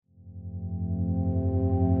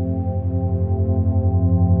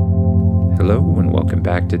Hello and welcome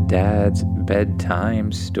back to Dad's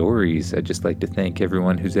Bedtime Stories. I'd just like to thank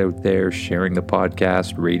everyone who's out there sharing the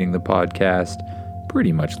podcast, rating the podcast,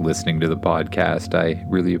 pretty much listening to the podcast. I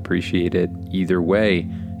really appreciate it either way.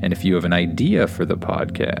 And if you have an idea for the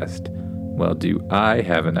podcast, well, do I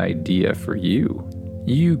have an idea for you?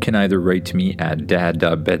 You can either write to me at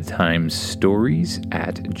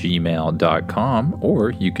dad.bedtimestories@gmail.com, or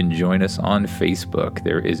you can join us on Facebook.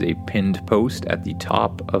 There is a pinned post at the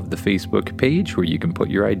top of the Facebook page where you can put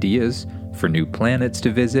your ideas for new planets to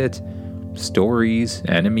visit, stories,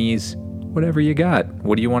 enemies, whatever you got.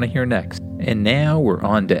 What do you want to hear next? And now we're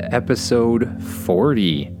on to episode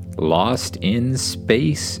 40, Lost in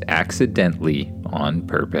Space Accidentally on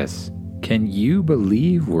Purpose. Can you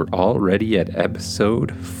believe we're already at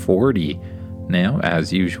episode 40? Now,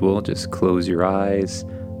 as usual, just close your eyes,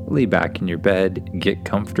 lay back in your bed, get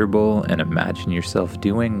comfortable, and imagine yourself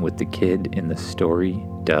doing what the kid in the story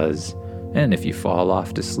does. And if you fall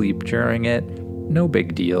off to sleep during it, no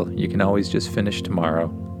big deal. You can always just finish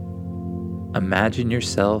tomorrow. Imagine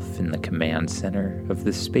yourself in the command center of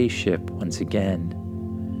the spaceship once again.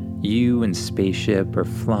 You and Spaceship are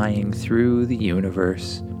flying through the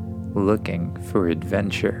universe, looking for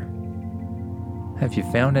adventure. Have you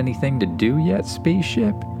found anything to do yet,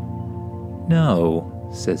 Spaceship? No,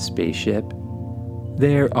 says Spaceship.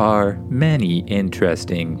 There are many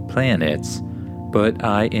interesting planets, but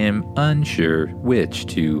I am unsure which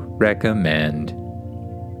to recommend.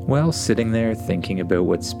 While sitting there thinking about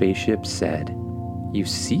what Spaceship said, you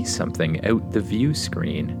see something out the view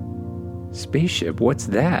screen. Spaceship, what's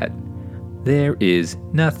that? There is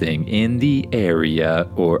nothing in the area,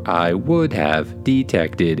 or I would have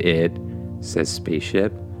detected it, says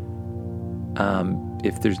Spaceship.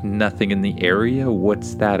 If there's nothing in the area,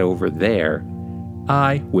 what's that over there?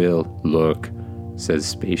 I will look, says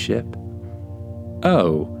Spaceship.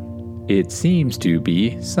 Oh, it seems to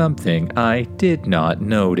be something I did not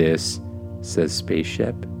notice, says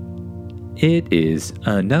Spaceship. It is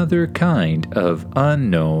another kind of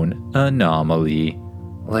unknown anomaly.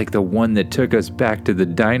 Like the one that took us back to the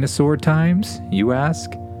dinosaur times, you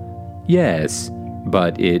ask? Yes,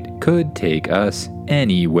 but it could take us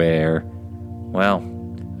anywhere. Well,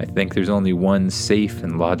 I think there's only one safe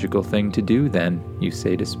and logical thing to do then, you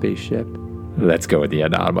say to Spaceship. Let's go with the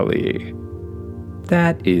anomaly.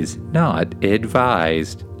 That is not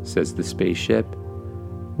advised, says the Spaceship.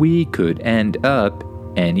 We could end up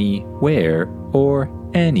anywhere or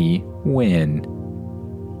any when.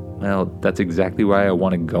 Well, that's exactly why I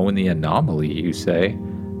want to go in the anomaly, you say.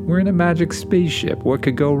 We're in a magic spaceship. What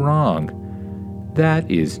could go wrong?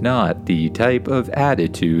 That is not the type of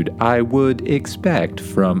attitude I would expect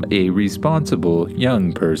from a responsible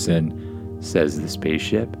young person, says the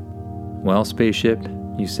Spaceship. Well, Spaceship,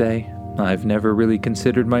 you say, I've never really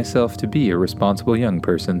considered myself to be a responsible young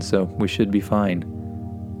person, so we should be fine.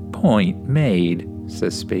 Point made,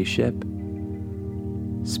 says Spaceship.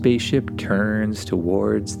 Spaceship turns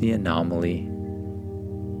towards the anomaly.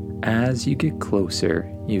 As you get closer,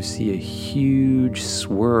 you see a huge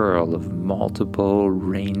swirl of multiple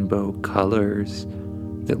rainbow colors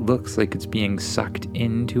that looks like it's being sucked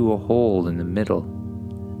into a hole in the middle.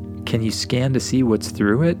 Can you scan to see what's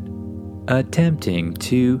through it? Attempting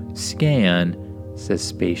to scan, says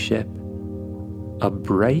Spaceship. A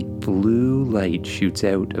bright blue light shoots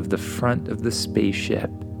out of the front of the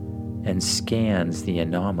spaceship and scans the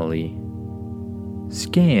anomaly.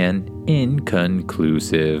 Scan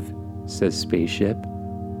inconclusive, says Spaceship.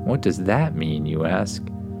 What does that mean, you ask?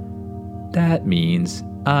 That means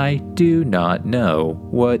I do not know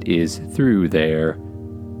what is through there.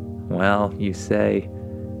 Well, you say,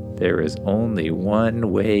 there is only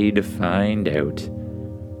one way to find out.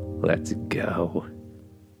 Let's go.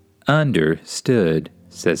 Understood,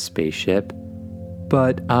 says Spaceship.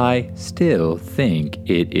 But I still think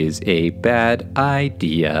it is a bad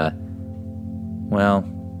idea. Well,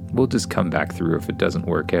 we'll just come back through if it doesn't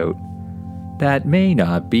work out. That may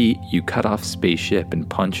not be. You cut off Spaceship and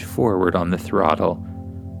punch forward on the throttle,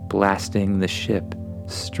 blasting the ship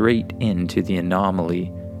straight into the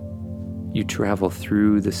anomaly. You travel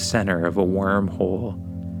through the center of a wormhole.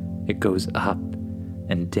 It goes up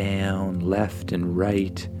and down, left and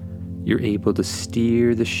right. You're able to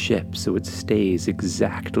steer the ship so it stays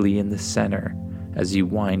exactly in the center as you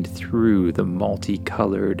wind through the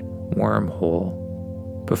multicolored wormhole.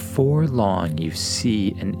 Before long, you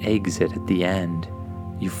see an exit at the end.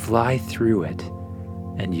 You fly through it,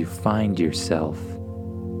 and you find yourself,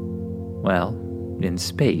 well, in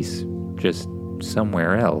space, just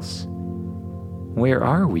somewhere else. Where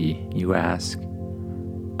are we, you ask?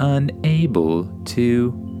 Unable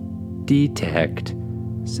to detect,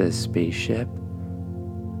 says Spaceship.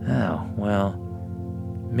 Oh, well,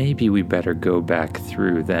 maybe we better go back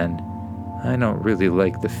through then. I don't really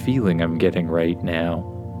like the feeling I'm getting right now.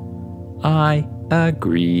 I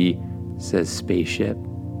agree, says Spaceship.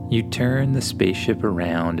 You turn the spaceship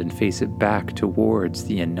around and face it back towards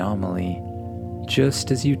the anomaly.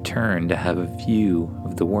 Just as you turn to have a view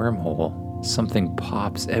of the wormhole, something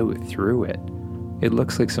pops out through it. It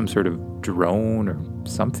looks like some sort of drone or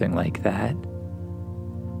something like that.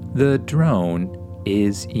 The drone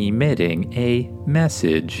is emitting a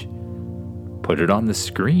message. Put it on the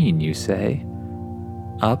screen, you say.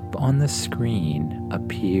 Up on the screen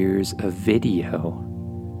appears a video,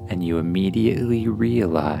 and you immediately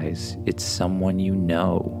realize it's someone you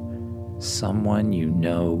know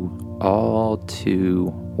all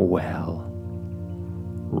too well.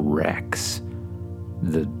 Rex,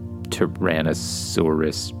 the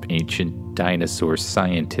Tyrannosaurus ancient dinosaur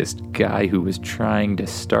scientist guy who was trying to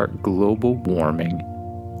start global warming,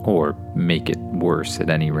 or make it worse at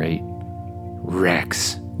any rate.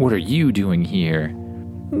 Rex, what are you doing here?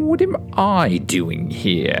 What am I doing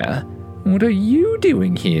here? What are you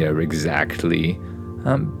doing here exactly?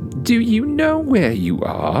 Do you know where you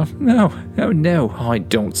are? Oh no, I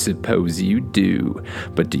don't suppose you do.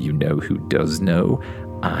 But do you know who does know?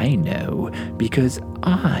 I know, because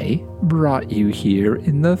I brought you here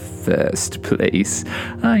in the first place.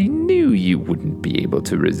 I knew you wouldn't be able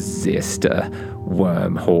to resist a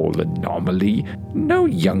wormhole anomaly. No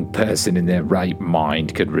young person in their right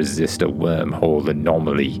mind could resist a wormhole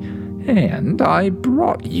anomaly. And I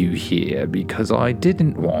brought you here because I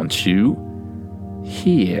didn't want you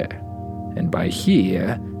here. And by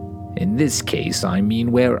here, in this case, I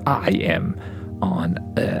mean where I am, on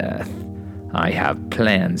Earth. I have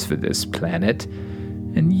plans for this planet,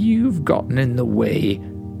 and you've gotten in the way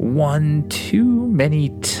one too many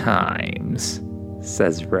times,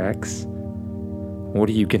 says Rex. What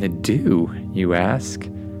are you gonna do, you ask?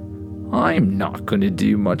 I'm not gonna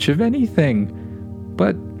do much of anything.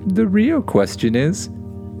 But the real question is,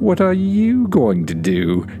 what are you going to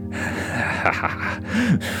do?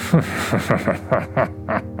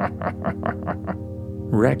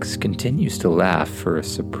 Rex continues to laugh for a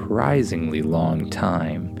surprisingly long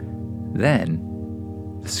time.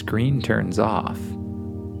 Then, the screen turns off,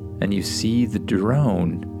 and you see the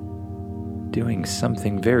drone doing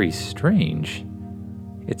something very strange.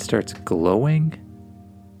 It starts glowing,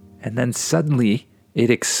 and then suddenly it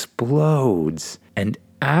explodes. And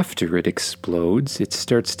after it explodes, it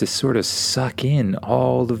starts to sort of suck in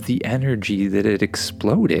all of the energy that it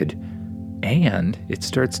exploded. And it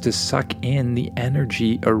starts to suck in the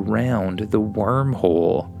energy around the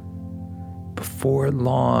wormhole. Before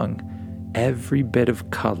long, every bit of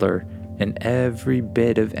color and every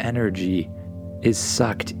bit of energy is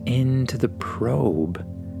sucked into the probe.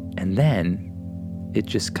 And then it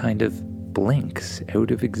just kind of blinks out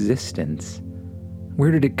of existence. Where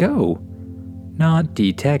did it go? Not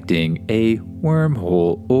detecting a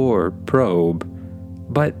wormhole or probe.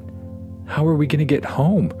 But how are we going to get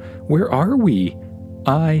home? Where are we?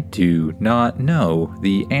 I do not know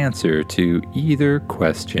the answer to either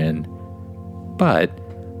question. But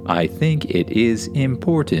I think it is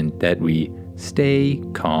important that we stay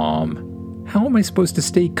calm. How am I supposed to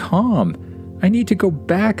stay calm? I need to go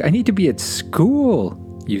back. I need to be at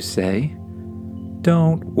school, you say.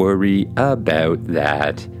 Don't worry about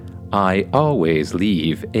that. I always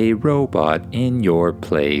leave a robot in your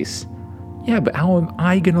place. Yeah, but how am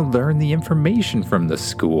I going to learn the information from the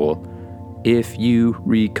school? If you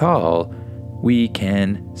recall, we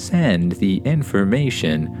can send the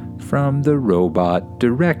information from the robot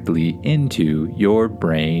directly into your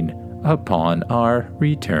brain upon our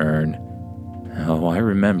return. Oh, I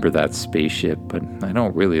remember that spaceship, but I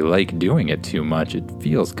don't really like doing it too much. It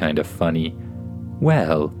feels kind of funny.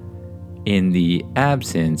 Well, in the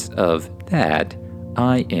absence of that,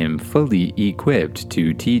 I am fully equipped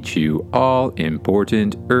to teach you all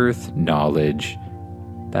important Earth knowledge.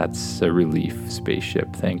 That's a relief,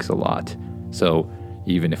 spaceship. Thanks a lot. So,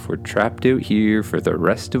 even if we're trapped out here for the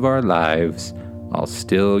rest of our lives, I'll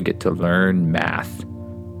still get to learn math.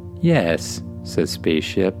 Yes, says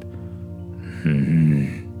Spaceship.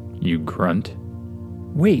 You grunt.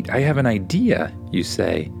 Wait, I have an idea, you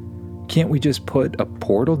say. Can't we just put a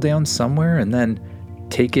portal down somewhere and then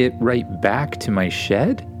take it right back to my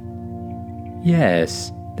shed?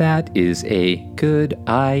 Yes, that is a good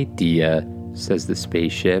idea, says the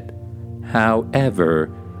spaceship.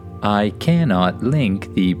 However, I cannot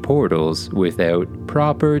link the portals without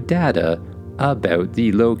proper data about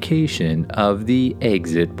the location of the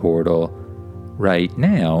exit portal. Right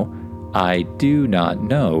now, I do not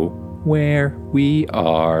know where we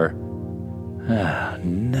are.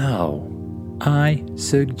 No. I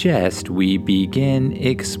suggest we begin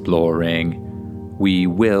exploring. We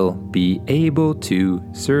will be able to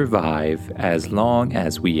survive as long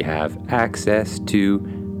as we have access to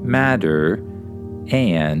matter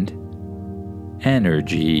and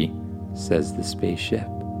energy, says the spaceship.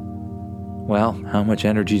 Well, how much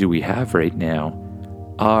energy do we have right now?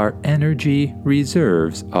 Our energy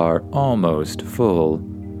reserves are almost full.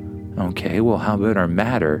 Okay, well, how about our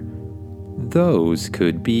matter? Those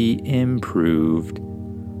could be improved.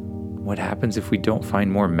 What happens if we don't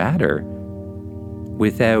find more matter?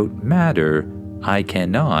 Without matter, I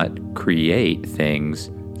cannot create things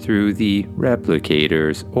through the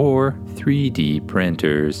replicators or 3D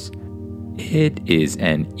printers. It is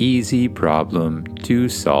an easy problem to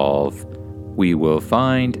solve. We will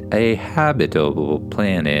find a habitable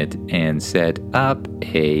planet and set up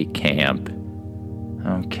a camp.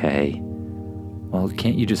 Okay. Well,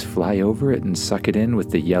 can't you just fly over it and suck it in with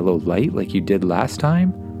the yellow light like you did last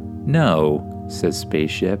time? No, says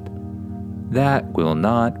Spaceship. That will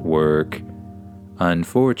not work.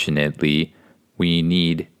 Unfortunately, we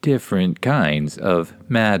need different kinds of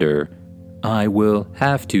matter. I will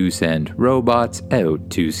have to send robots out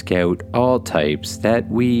to scout all types that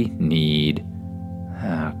we need.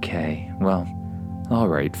 Okay, well,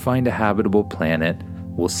 alright, find a habitable planet.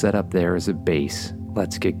 We'll set up there as a base.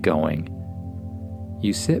 Let's get going.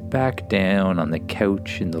 You sit back down on the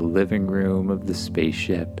couch in the living room of the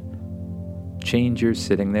spaceship. Changer's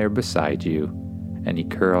sitting there beside you, and he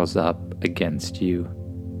curls up against you.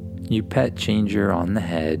 You pet Changer on the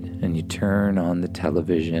head, and you turn on the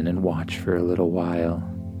television and watch for a little while.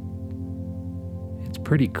 It's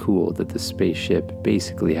pretty cool that the spaceship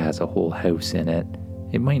basically has a whole house in it.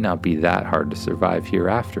 It might not be that hard to survive here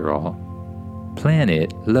after all.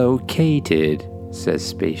 Planet located, says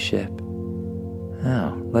Spaceship.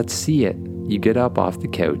 Oh, let's see it. You get up off the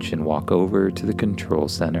couch and walk over to the control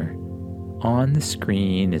center. On the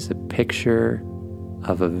screen is a picture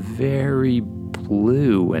of a very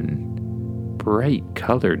blue and bright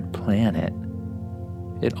colored planet.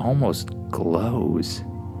 It almost glows.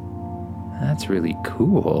 That's really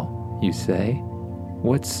cool, you say.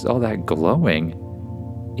 What's all that glowing?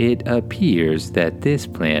 It appears that this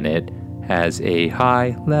planet has a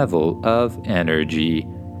high level of energy.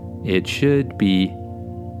 It should be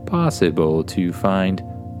possible to find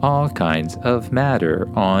all kinds of matter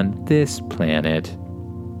on this planet.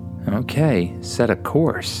 Okay, set a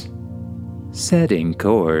course. Setting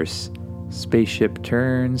course. Spaceship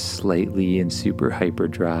turns slightly in super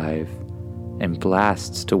hyperdrive and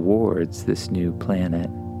blasts towards this new planet.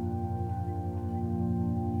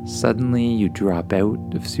 Suddenly you drop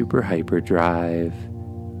out of super hyperdrive,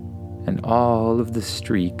 and all of the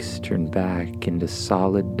streaks turn back into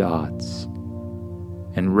solid dots.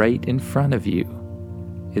 And right in front of you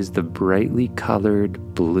is the brightly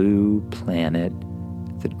colored blue planet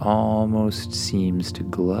that almost seems to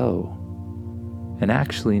glow. And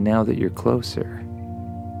actually, now that you're closer,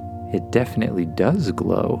 it definitely does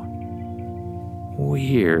glow.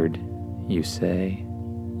 Weird, you say.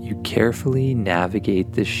 You carefully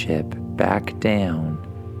navigate the ship back down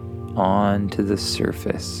onto the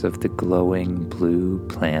surface of the glowing blue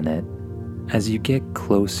planet. As you get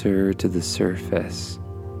closer to the surface,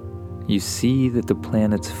 you see that the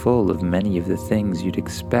planet's full of many of the things you'd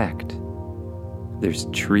expect. There's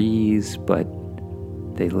trees, but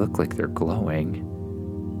they look like they're glowing.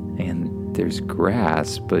 And there's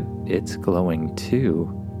grass, but it's glowing too.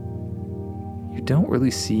 You don't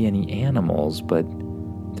really see any animals, but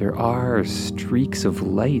there are streaks of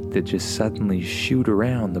light that just suddenly shoot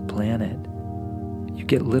around the planet. You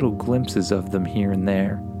get little glimpses of them here and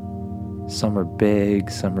there. Some are big,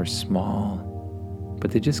 some are small,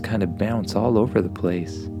 but they just kind of bounce all over the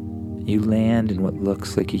place. You land in what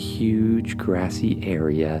looks like a huge grassy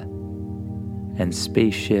area, and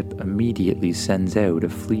Spaceship immediately sends out a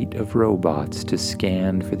fleet of robots to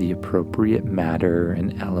scan for the appropriate matter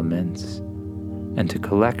and elements, and to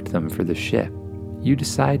collect them for the ship. You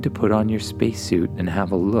decide to put on your spacesuit and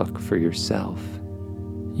have a look for yourself.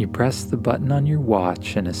 You press the button on your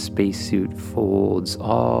watch and a spacesuit folds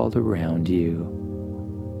all around you.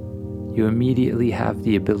 You immediately have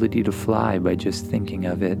the ability to fly by just thinking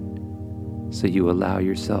of it, so you allow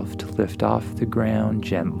yourself to lift off the ground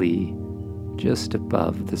gently, just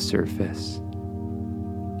above the surface.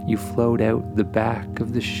 You float out the back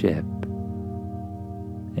of the ship,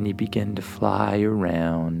 and you begin to fly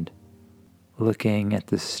around, looking at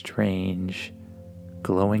the strange,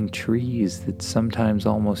 glowing trees that sometimes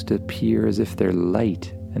almost appear as if they're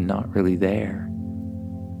light and not really there.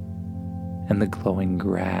 and the glowing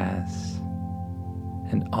grass,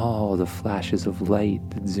 and all the flashes of light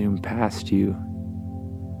that zoom past you.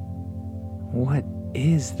 What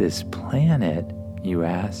is this planet, you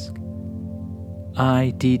ask?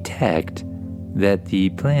 I detect that the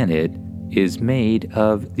planet is made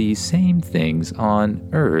of the same things on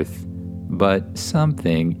Earth, but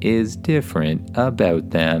something is different about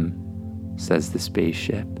them, says the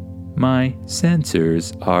spaceship. My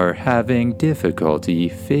sensors are having difficulty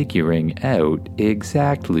figuring out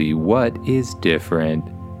exactly what is different,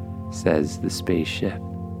 says the spaceship.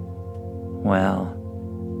 Well,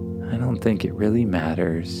 I don't think it really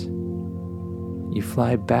matters. You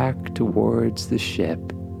fly back towards the ship,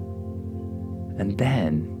 and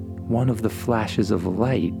then one of the flashes of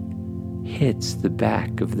light hits the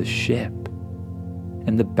back of the ship,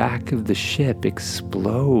 and the back of the ship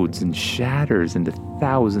explodes and shatters into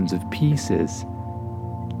thousands of pieces.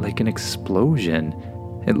 Like an explosion,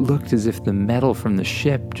 it looked as if the metal from the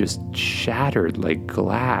ship just shattered like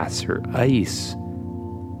glass or ice.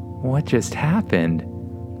 What just happened?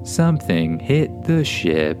 Something hit the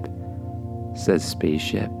ship, says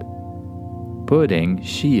Spaceship. Putting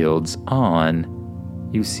shields on,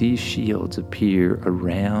 you see shields appear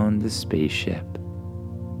around the spaceship.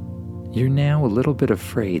 You're now a little bit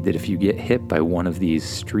afraid that if you get hit by one of these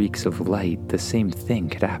streaks of light, the same thing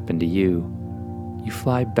could happen to you. You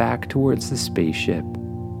fly back towards the spaceship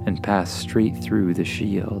and pass straight through the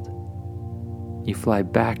shield. You fly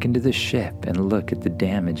back into the ship and look at the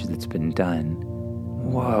damage that's been done.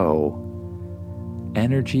 Whoa!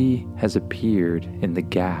 Energy has appeared in the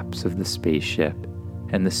gaps of the spaceship,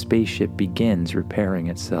 and the spaceship begins repairing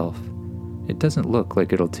itself. It doesn't look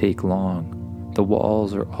like it'll take long. The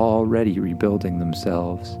walls are already rebuilding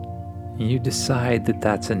themselves. You decide that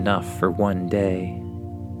that's enough for one day.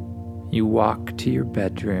 You walk to your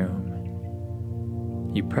bedroom.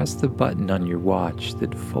 You press the button on your watch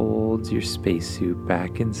that folds your spacesuit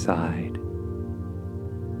back inside,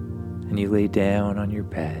 and you lay down on your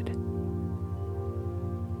bed.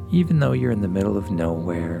 Even though you're in the middle of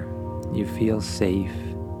nowhere, you feel safe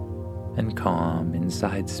and calm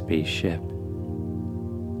inside Spaceship.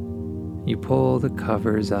 You pull the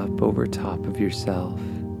covers up over top of yourself,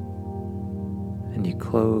 and you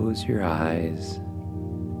close your eyes.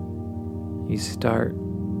 You start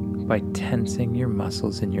by tensing your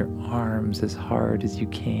muscles in your arms as hard as you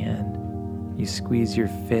can. You squeeze your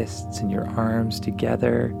fists and your arms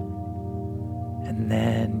together, and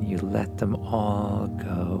then you let them all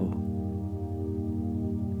go.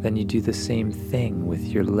 Then you do the same thing with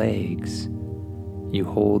your legs. You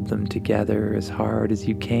hold them together as hard as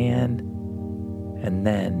you can, and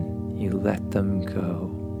then you let them go.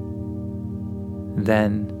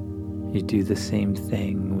 Then you do the same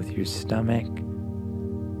thing with your stomach,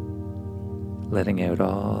 letting out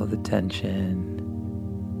all the tension,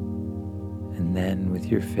 and then with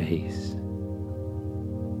your face.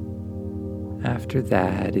 After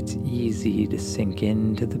that, it's easy to sink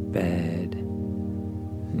into the bed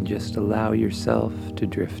and just allow yourself to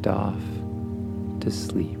drift off to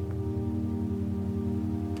sleep.